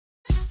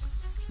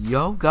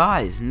Yo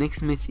guys, Nick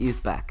Smith is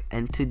back,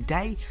 and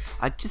today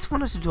I just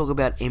wanted to talk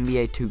about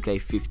NBA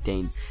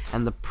 2K15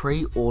 and the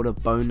pre-order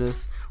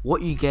bonus,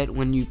 what you get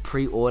when you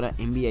pre-order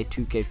NBA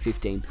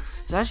 2K15.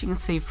 So as you can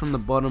see from the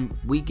bottom,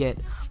 we get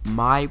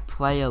my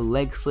player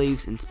leg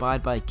sleeves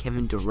inspired by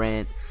Kevin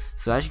Durant.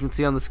 So as you can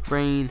see on the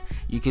screen,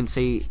 you can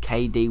see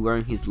KD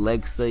wearing his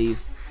leg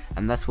sleeves,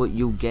 and that's what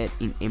you'll get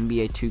in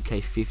NBA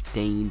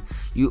 2K15.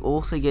 You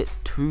also get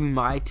 2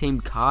 My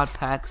Team card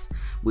packs,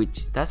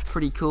 which that's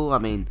pretty cool. I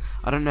mean,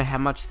 I don't know how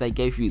much they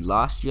gave you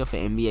last year for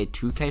NBA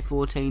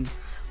 2K14,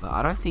 but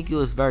I don't think it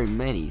was very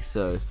many.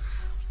 So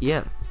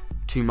yeah,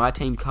 2 My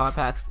Team card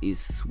packs is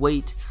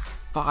sweet.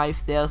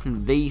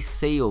 5,000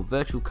 VC or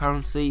virtual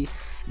currency.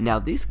 Now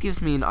this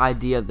gives me an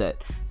idea that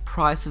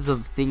prices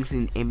of things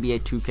in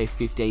NBA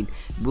 2K15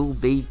 will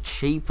be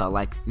cheaper,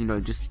 like, you know,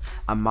 just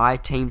a My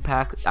Team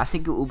pack. I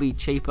think it will be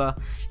cheaper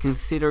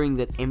considering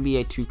that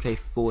NBA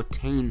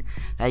 2K14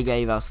 they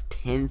gave us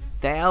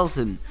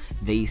 10,000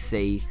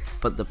 VC,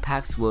 but the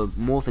packs were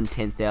more than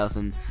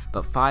 10,000,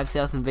 but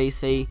 5,000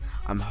 VC.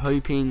 I'm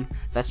hoping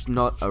that's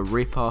not a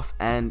rip-off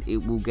and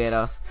it will get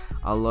us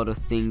a lot of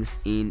things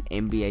in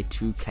NBA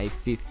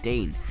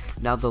 2K15.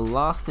 Now the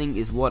last thing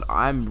is what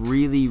I'm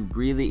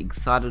really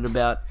excited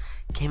about.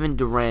 Kevin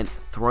Durant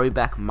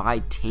throwback My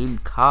Team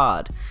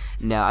card.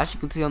 Now as you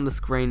can see on the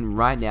screen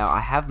right now,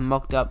 I have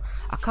mocked up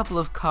a couple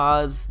of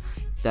cards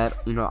that,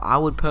 you know, I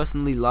would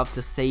personally love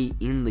to see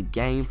in the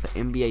game for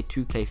NBA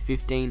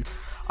 2K15.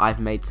 I've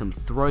made some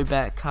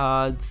throwback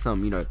cards,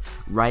 some, you know,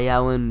 Ray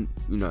Allen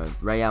on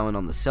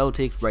the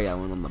Celtics, Ray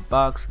Allen on the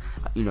Bucks,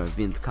 you know,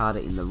 Vince Carter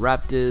in the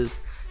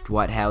Raptors,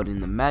 Dwight Howard in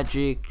the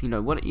Magic, you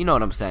know what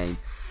I'm saying.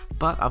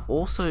 But I've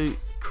also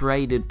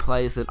created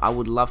players that I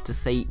would love to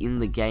see in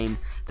the game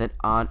that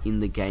aren't in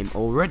the game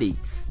already,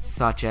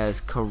 such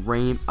as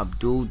Kareem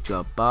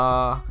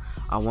Abdul-Jabbar.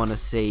 I want to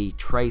see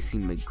Tracy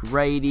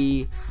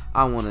McGrady.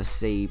 I want to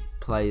see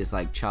players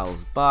like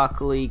Charles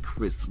Barkley,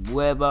 Chris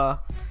Webber,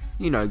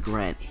 you know,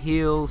 Grant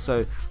Hill.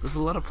 So there's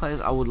a lot of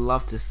players I would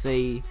love to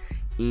see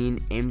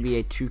in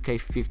NBA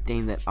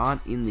 2K15 that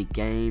aren't in the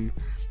game,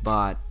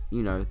 but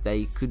you know,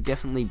 they could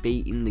definitely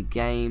be in the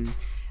game.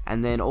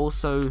 And then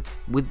also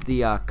with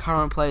the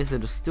current players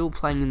that are still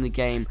playing in the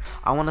game,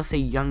 I want to see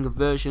younger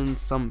versions.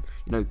 Some,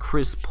 you know,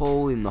 Chris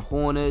Paul in the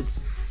Hornets.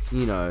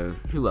 You know,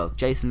 who else?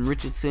 Jason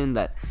Richardson,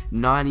 that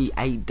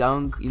 98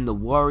 dunk in the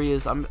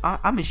Warriors. I'm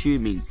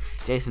assuming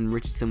Jason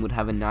Richardson would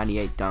have a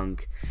 98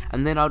 dunk.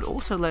 And then I'd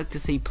also like to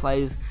see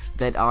players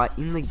that are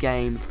in the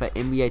game for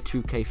NBA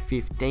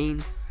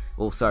 2K15,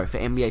 or sorry, for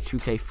NBA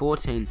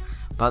 2K14,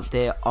 but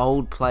they're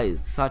old players,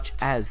 such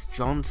as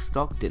John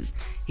Stockton.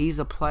 He's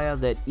a player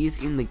that is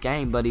in the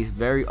game, but he's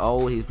very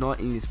old, he's not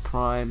in his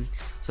prime.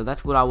 So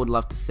that's what I would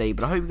love to see.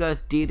 But I hope you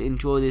guys did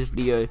enjoy this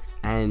video,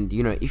 and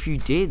you know, if you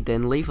did,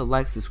 then leave a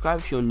like, subscribe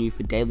if you're new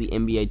for daily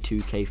NBA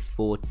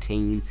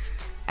 2K14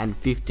 and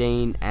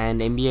 15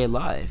 and NBA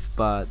Live.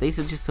 But these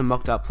are just some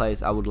mocked up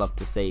players I would love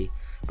to see.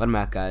 But I'm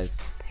out guys,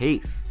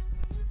 peace.